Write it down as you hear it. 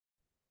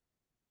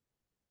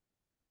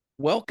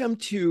Welcome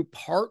to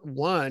part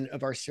one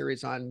of our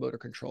series on motor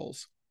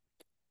controls.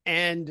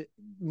 And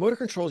motor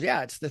controls,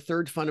 yeah, it's the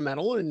third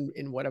fundamental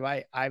in what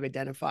I've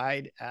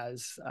identified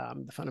as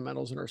the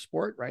fundamentals in our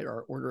sport, right?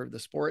 Our order of the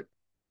sport.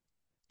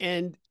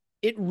 And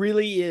it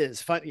really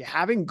is fun.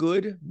 Having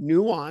good,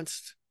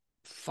 nuanced,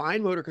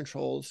 fine motor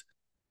controls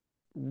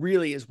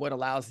really is what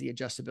allows the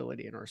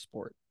adjustability in our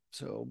sport.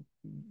 So,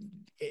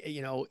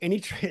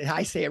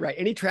 I say it right,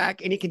 any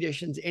track, any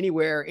conditions,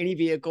 anywhere, any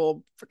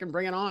vehicle, freaking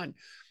bring it on.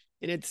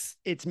 And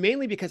it's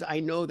mainly because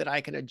I know that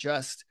I can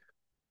adjust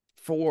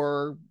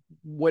for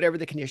whatever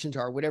the conditions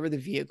are, whatever the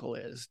vehicle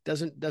is.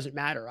 Doesn't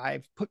matter.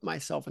 I've put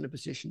myself in a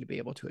position to be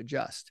able to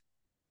adjust,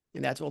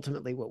 and that's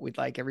ultimately what we'd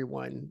like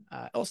everyone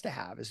else to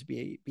have, is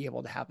be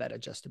able to have that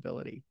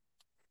adjustability.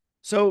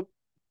 So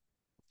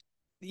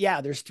yeah,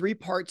 there's three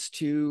parts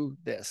to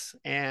this,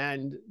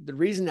 and the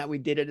reason that we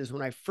did it is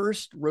when I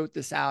first wrote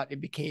this out,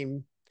 it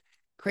became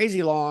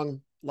crazy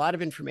long, a lot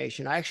of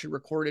information. I actually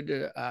recorded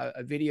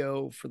a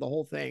video for the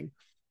whole thing,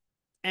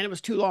 and it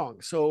was too long.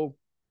 So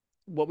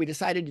what we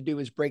decided to do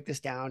is break this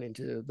down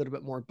into a little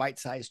bit more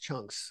bite-sized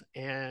chunks.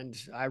 And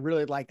I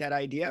really like that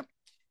idea.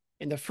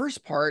 And the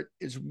first part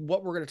is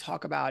what we're going to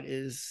talk about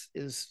is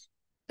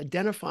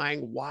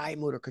identifying why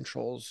motor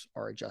controls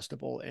are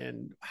adjustable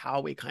and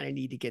how we kind of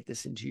need to get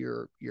this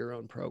into your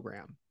own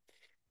program.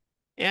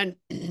 And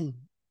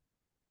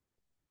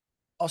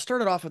I'll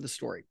start it off with a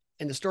story.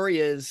 And the story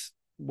is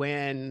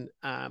when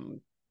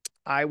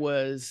I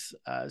was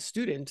a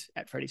student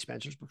at Freddie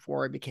Spencer's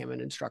before I became an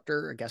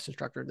instructor, a guest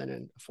instructor,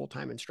 then a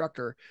full-time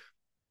instructor.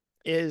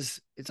 It's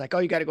like, oh,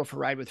 you got to go for a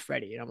ride with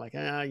Freddie. And I'm like,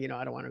 I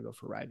don't want to go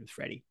for a ride with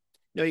Freddie.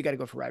 No, you got to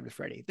go for a ride with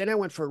Freddie. Then I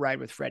went for a ride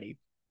with Freddie.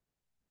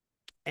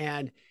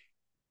 And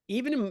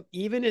even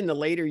in the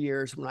later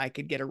years when I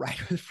could get a ride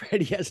with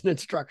Freddie as an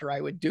instructor,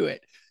 I would do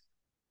it.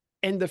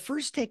 And the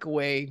first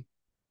takeaway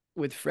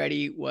with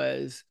Freddie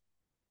was,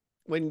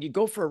 when you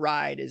go for a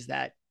ride, is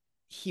that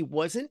he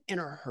wasn't in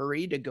a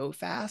hurry to go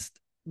fast,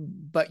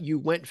 but you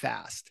went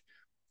fast.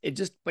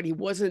 But he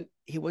wasn't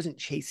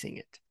chasing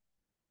it.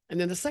 And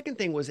then the second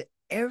thing was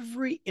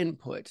every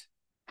input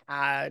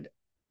had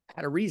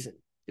a reason.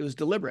 It was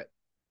deliberate.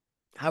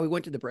 How he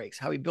went to the brakes,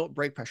 how he built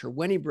brake pressure,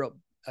 when he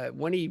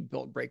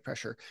built brake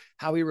pressure,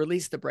 how he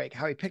released the brake,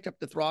 how he picked up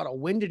the throttle,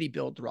 when did he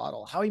build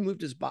throttle, how he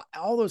moved his body,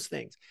 all those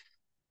things.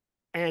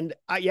 And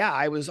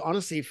I was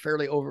honestly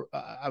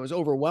I was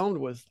overwhelmed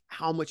with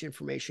how much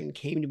information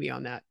came to me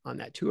on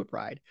that two-up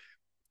ride.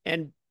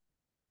 And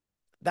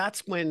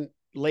that's when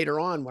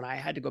later on, when I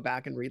had to go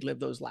back and relive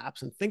those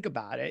laps and think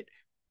about it,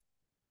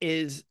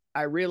 is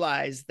I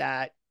realized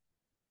that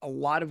a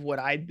lot of what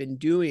I'd been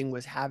doing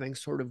was having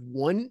sort of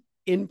one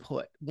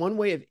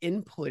way of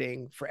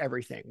inputting for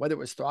everything, whether it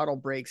was throttle,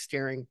 brake,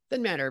 steering,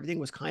 didn't matter. Everything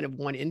was kind of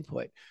one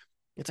input.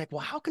 It's like,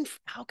 well, how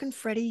can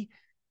Freddie,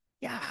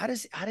 how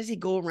does he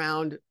go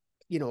around,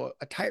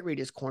 a tight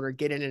radius corner,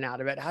 get in and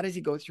out of it? How does he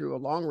go through a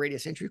long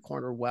radius entry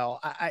corner? Well,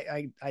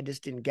 I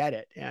just didn't get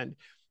it. And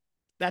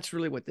that's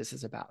really what this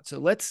is about. So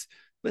let's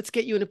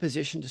get you in a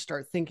position to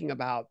start thinking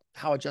about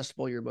how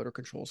adjustable your motor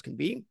controls can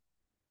be.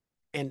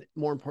 And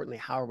more importantly,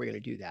 how are we going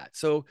to do that?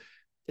 So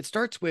it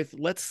starts with,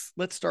 let's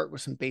start with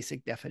some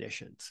basic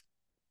definitions.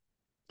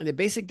 And the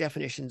basic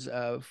definitions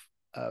of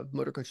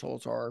motor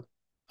controls are,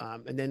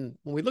 and then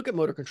when we look at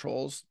motor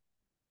controls,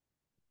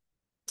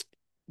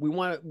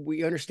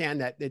 we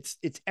understand that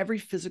it's every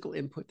physical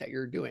input that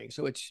you're doing.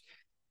 So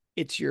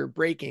it's your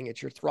braking,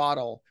 it's your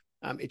throttle,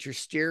 it's your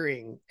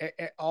steering,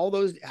 all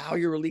those, how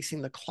you're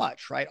releasing the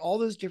clutch, right? All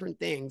those different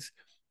things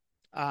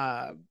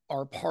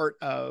are part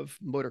of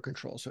motor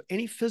control. So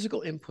any physical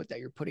input that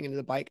you're putting into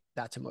the bike,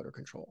 that's a motor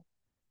control.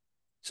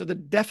 So the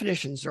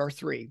definitions are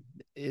three,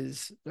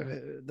 is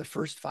the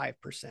first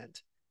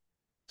 5%.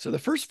 So the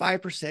first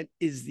 5%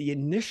 is the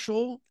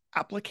initial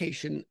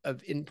application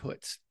of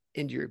inputs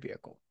into your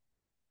vehicle.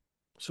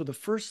 So the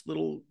first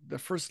little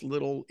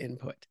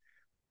input.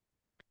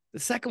 The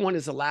second one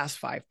is the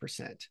last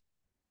 5%,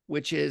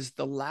 which is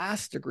the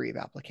last degree of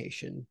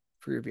application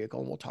for your vehicle.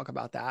 And we'll talk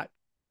about that.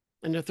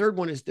 And the third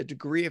one is the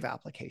degree of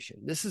application.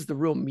 This is the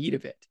real meat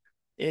of it.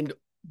 And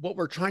what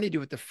we're trying to do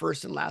with the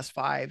first and last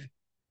 5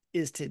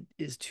 is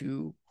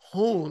to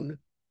hone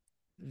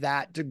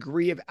that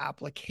degree of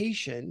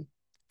application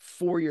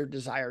for your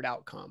desired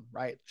outcome,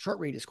 right? Short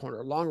radius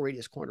corner, long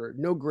radius corner,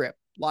 no grip,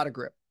 a lot of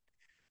grip.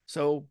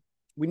 So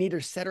we need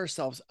to set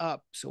ourselves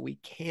up so we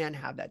can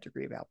have that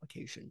degree of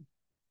application.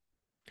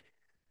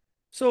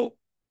 So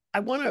I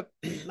want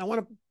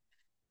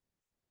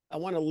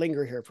to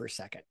linger here for a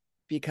second,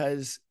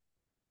 because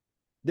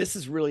this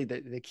is really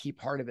the key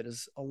part of it.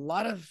 Is a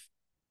lot of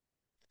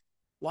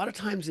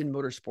times in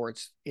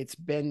motorsports, it's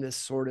been this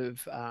sort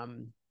of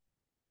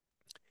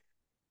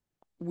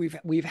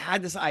we've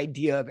had this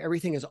idea of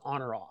everything is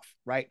on or off,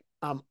 right?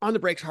 On the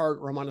brakes hard,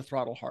 or I'm on the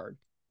throttle hard,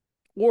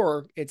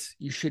 or it's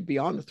you should be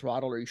on the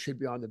throttle or you should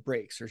be on the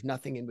brakes. There's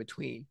nothing in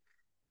between.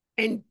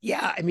 And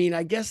yeah, I mean,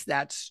 I guess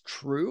that's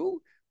true,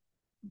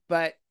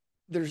 but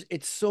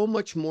it's so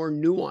much more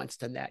nuanced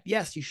than that.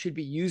 Yes, you should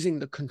be using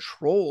the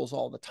controls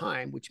all the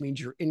time, which means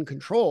you're in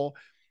control,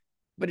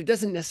 but it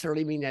doesn't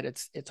necessarily mean that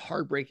it's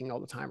hard braking all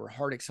the time or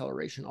hard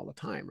acceleration all the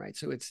time, right?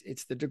 So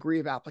it's the degree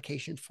of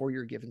application for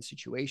your given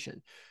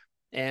situation.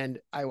 And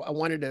I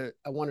wanted to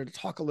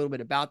talk a little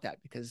bit about that,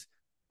 because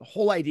the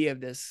whole idea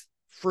of this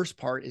first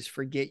part is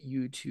for get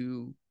you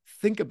to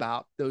think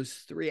about those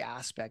three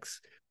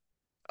aspects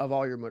of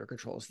all your motor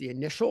controls: the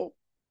initial,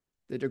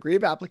 the degree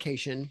of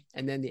application,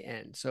 and then the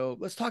end. So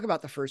let's talk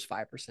about the first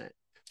 5%.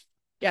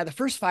 Yeah, the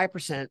first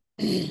 5%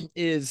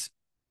 is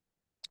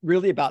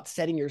really about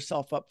setting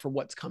yourself up for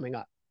what's coming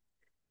up.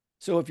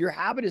 So if your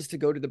habit is to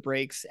go to the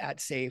brakes at,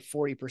 say,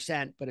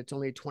 40%, but it's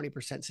only a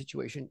 20%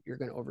 situation, you're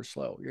going to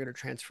overslow. You're going to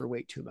transfer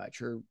weight too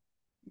much, or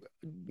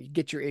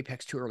get your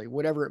apex too early,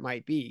 whatever it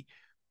might be.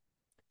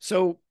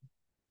 So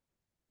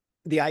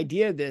the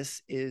idea of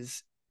this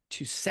is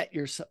to set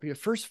yourself, your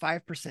first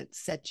 5%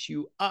 sets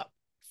you up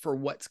for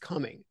what's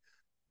coming.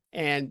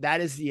 And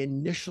that is the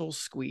initial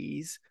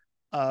squeeze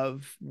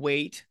of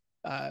weight.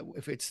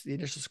 If it's the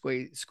initial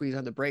squeeze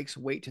on the brakes,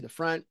 weight to the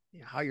front,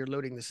 how you're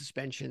loading the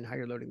suspension, how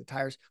you're loading the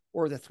tires,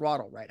 or the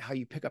throttle, right? How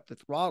you pick up the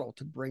throttle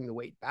to bring the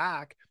weight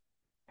back,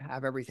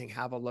 have everything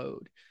have a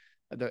load,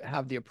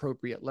 have the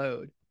appropriate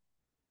load.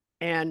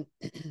 And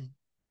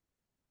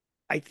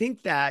I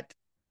think that,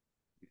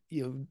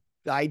 the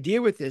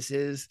idea with this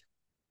is,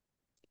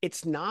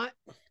 it's not,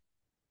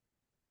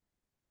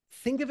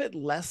 think of it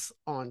less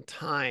on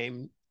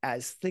time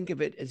as think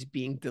of it as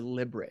being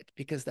deliberate,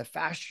 because the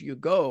faster you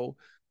go,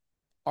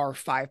 our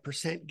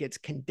 5% gets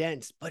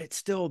condensed, but it's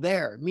still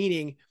there,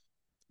 meaning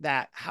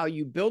that how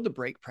you build the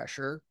brake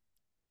pressure,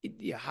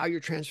 how you're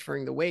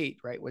transferring the weight,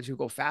 right? As you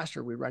go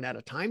faster, we run out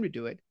of time to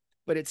do it,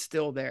 but it's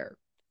still there.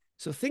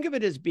 So think of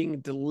it as being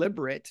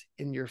deliberate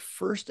in your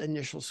first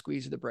initial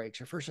squeeze of the brakes,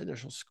 your first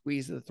initial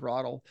squeeze of the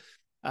throttle,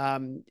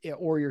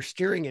 or your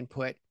steering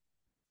input,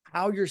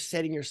 how you're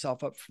setting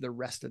yourself up for the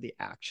rest of the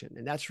action.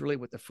 And that's really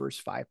what the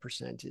first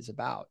 5% is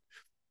about.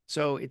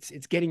 So it's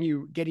getting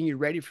you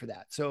ready for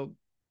that. So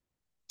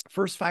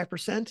first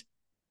 5%,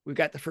 we've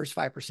got the first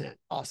 5%.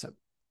 Awesome.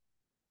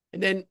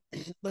 And then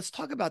let's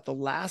talk about the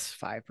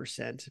last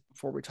 5%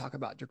 before we talk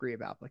about degree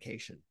of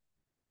application.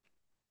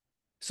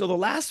 So the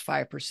last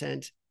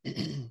 5%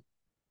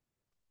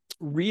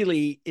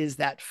 really is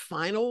that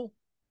final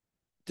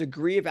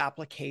degree of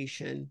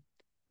application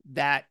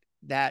that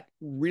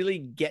really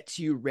gets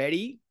you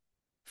ready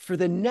for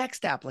the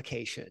next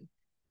application.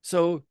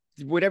 So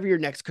whatever your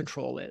next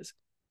control is.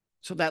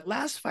 So that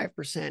last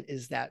 5%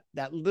 is that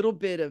little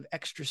bit of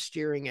extra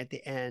steering at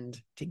the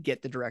end to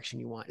get the direction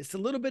you want. It's a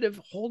little bit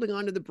of holding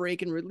onto the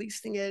brake and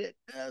releasing it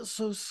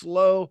so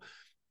slow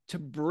to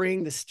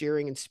bring the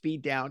steering and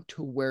speed down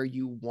to where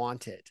you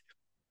want it.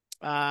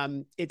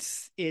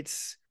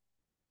 It's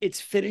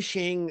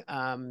finishing.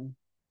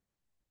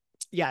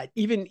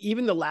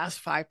 Even the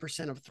last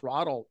 5% of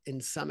throttle in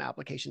some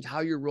applications,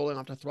 how you're rolling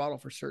off the throttle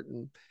for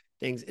certain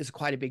things is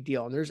quite a big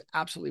deal. And there's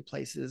absolutely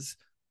places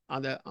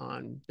on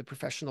the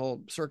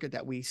professional circuit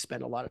that we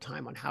spend a lot of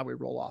time on how we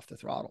roll off the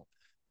throttle.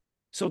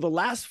 So the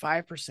last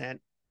 5%,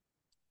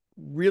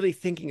 really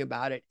thinking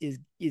about it,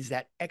 is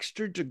that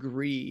extra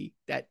degree,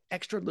 that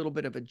extra little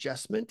bit of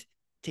adjustment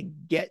to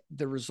get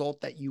the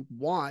result that you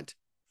want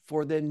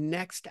for the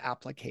next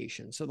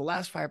application. So the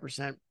last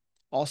 5%,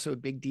 also a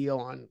big deal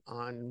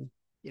on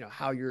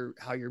how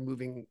you're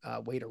moving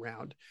weight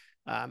around,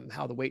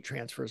 how the weight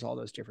transfers, all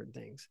those different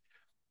things.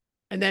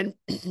 And then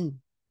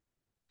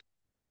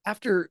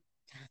after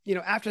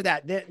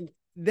that,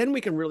 then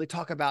we can really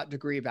talk about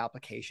degree of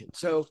application.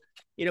 So,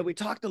 we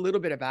talked a little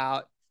bit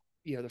about,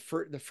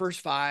 the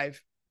first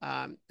 5,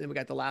 then we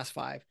got the last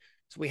 5.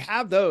 So we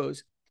have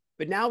those,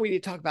 but now we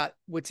need to talk about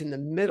what's in the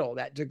middle,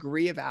 that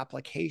degree of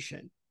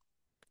application.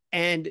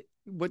 And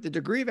what the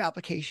degree of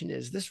application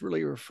is, this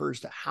really refers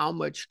to how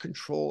much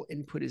control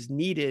input is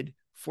needed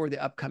for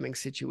the upcoming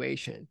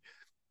situation.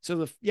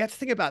 So you have to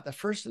think about the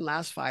first and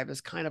last 5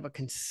 as kind of a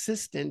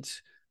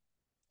consistent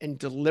and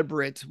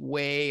deliberate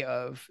way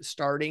of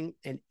starting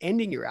and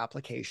ending your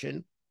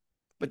application,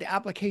 but the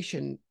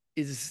application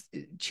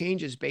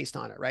changes based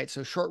on it, right?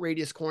 So short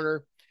radius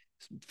corner,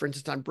 for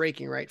instance, on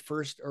braking, right?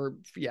 First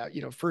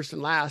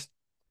and last.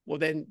 Well,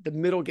 then the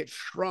middle gets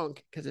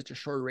shrunk because it's a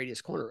shorter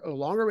radius corner. A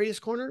longer radius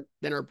corner,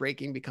 then our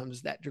braking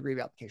becomes, that degree of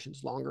application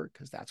is longer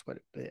because that's what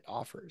it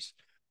offers.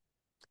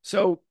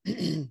 So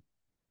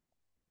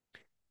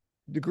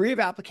degree of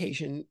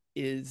application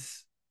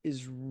is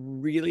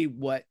really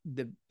what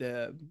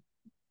the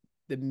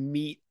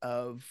meat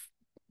of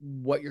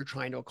what you're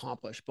trying to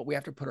accomplish, but we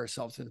have to put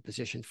ourselves in a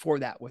position for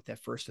that with that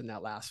first and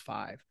that last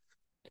 5.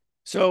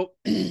 So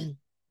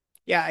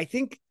yeah, I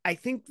think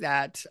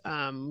that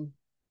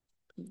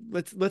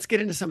let's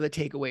get into some of the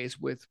takeaways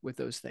with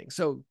those things.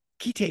 So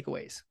key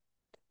takeaways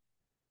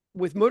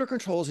with motor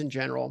controls in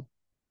general,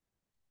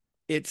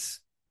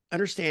 it's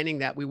understanding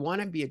that we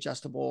want to be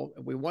adjustable.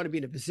 We want to be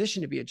in a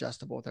position to be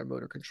adjustable with our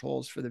motor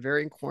controls for the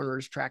varying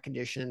corners, track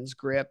conditions,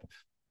 grip,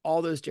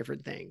 all those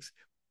different things.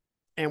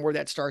 And where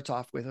that starts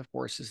off with, of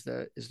course, is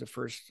the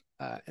first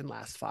and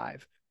last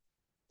five.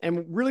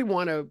 And really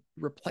want to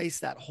replace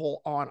that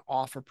whole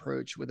on-off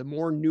approach with a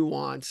more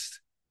nuanced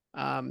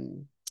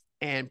and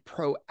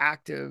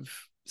proactive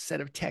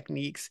set of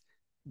techniques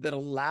that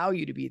allow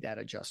you to be that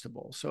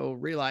adjustable. So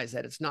realize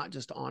that it's not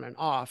just on and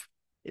off.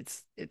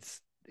 It's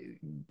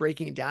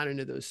breaking it down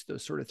into those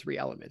sort of three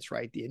elements,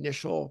 right? The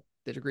initial,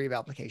 the degree of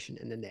application,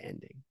 and then the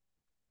ending.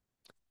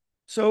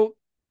 So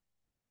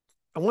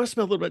I want to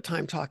spend a little bit of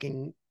time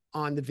talking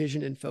on the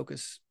vision and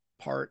focus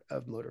part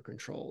of motor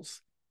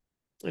controls.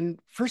 And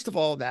first of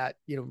all, that,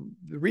 the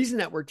reason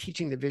that we're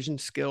teaching the vision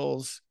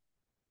skills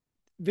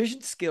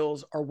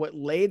are what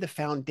lay the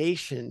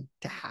foundation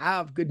to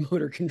have good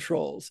motor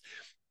controls.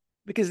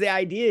 Because the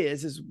idea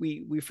is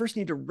we first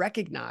need to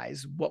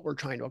recognize what we're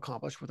trying to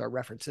accomplish with our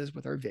references,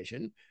 with our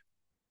vision.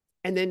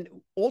 And then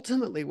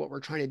ultimately what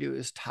we're trying to do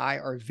is tie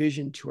our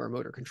vision to our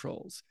motor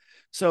controls.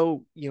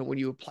 So, when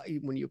you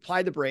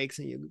apply the brakes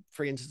and you,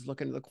 for instance,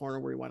 look into the corner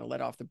where you want to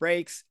let off the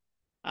brakes,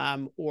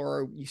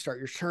 or you start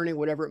your turning,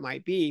 whatever it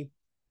might be,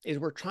 is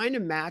we're trying to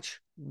match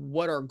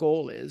what our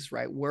goal is,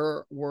 right?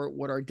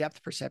 What our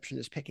depth perception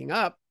is picking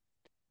up,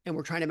 and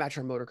we're trying to match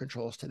our motor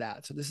controls to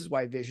that. So this is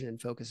why vision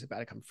and focus have got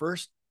to come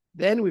first.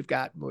 Then we've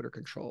got motor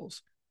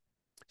controls.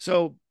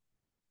 So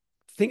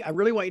I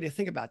really want you to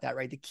think about that,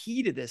 right? The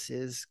key to this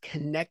is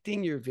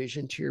connecting your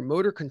vision to your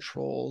motor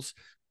controls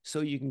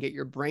so you can get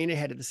your brain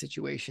ahead of the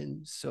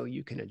situation so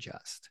you can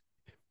adjust.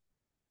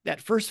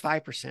 That first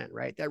 5%,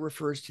 right? That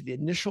refers to the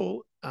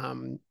initial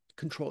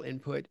control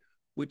input,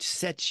 which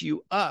sets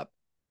you up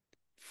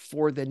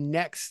for the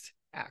next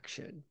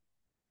action.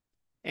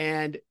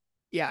 And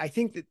yeah, I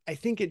think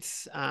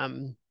it's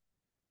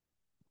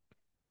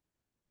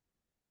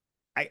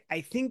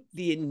I think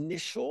the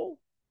initial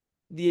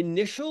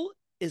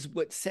is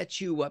what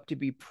sets you up to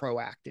be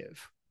proactive,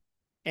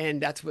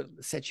 and that's what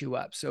sets you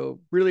up.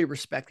 So really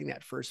respecting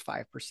that first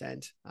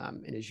 5%,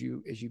 and as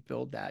you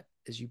build that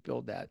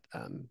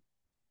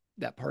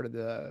that part of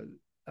the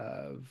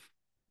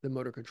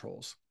motor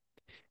controls.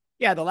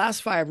 Yeah, the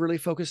last 5 really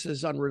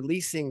focuses on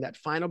releasing that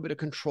final bit of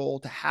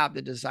control to have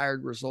the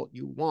desired result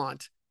you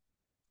want.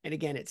 And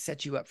again, it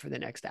sets you up for the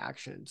next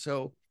action.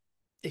 So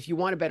if you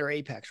want a better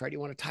apex, right? You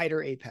want a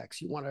tighter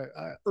apex, you want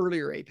a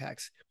earlier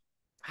apex,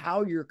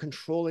 how you're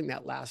controlling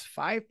that last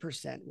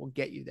 5% will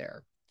get you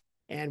there.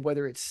 And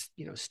whether it's,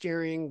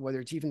 steering,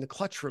 whether it's even the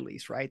clutch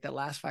release, right? That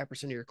last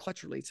 5% of your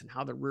clutch release and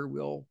how the rear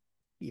wheel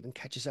even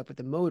catches up with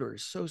the motor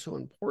is so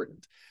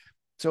important.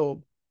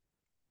 So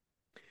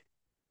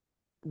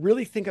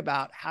really think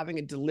about having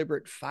a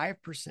deliberate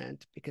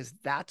 5%, because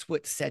that's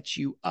what sets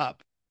you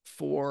up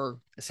for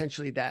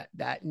essentially that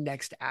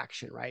next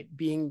action, right?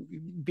 Being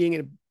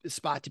in a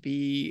spot to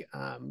be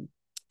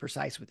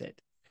precise with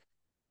it.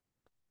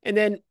 And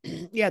then,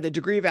 yeah, the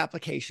degree of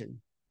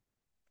application.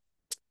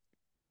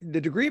 The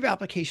degree of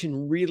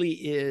application really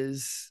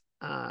is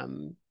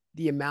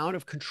the amount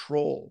of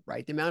control,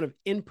 right? The amount of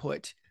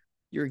input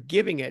you're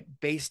giving it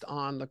based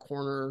on the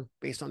corner,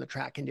 based on the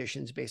track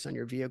conditions, based on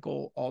your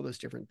vehicle, all those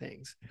different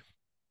things.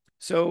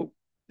 So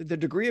the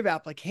degree of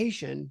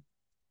application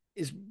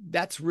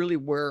that's really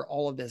where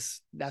all of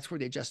this, that's where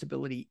the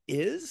adjustability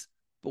is,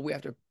 but we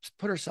have to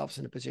put ourselves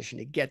in a position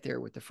to get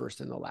there with the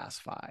first and the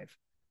last 5.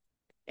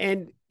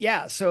 And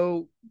yeah,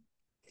 so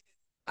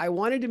I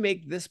wanted to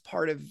make this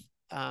part of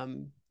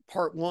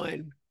part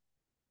 1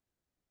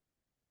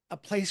 a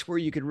place where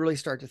you could really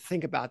start to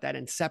think about that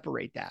and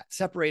separate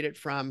it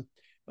from,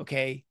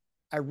 okay,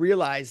 I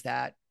realize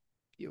that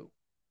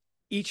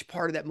each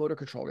part of that motor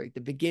control, right?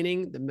 The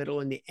beginning, the middle,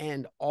 and the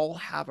end all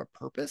have a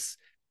purpose.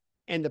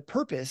 And the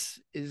purpose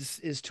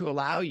is to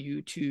allow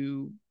you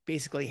to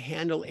basically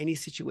handle any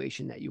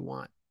situation that you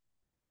want.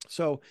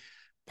 So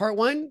part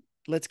 1,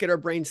 let's get our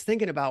brains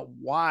thinking about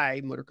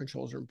why motor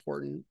controls are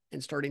important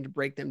and starting to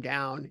break them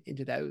down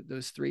into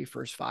those 3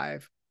 first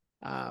 5,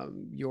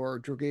 your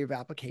degree of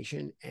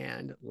application,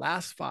 and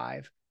last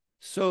 5,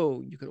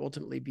 so you could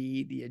ultimately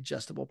be the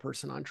adjustable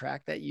person on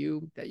track that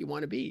you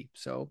want to be.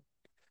 So,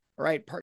 all right, part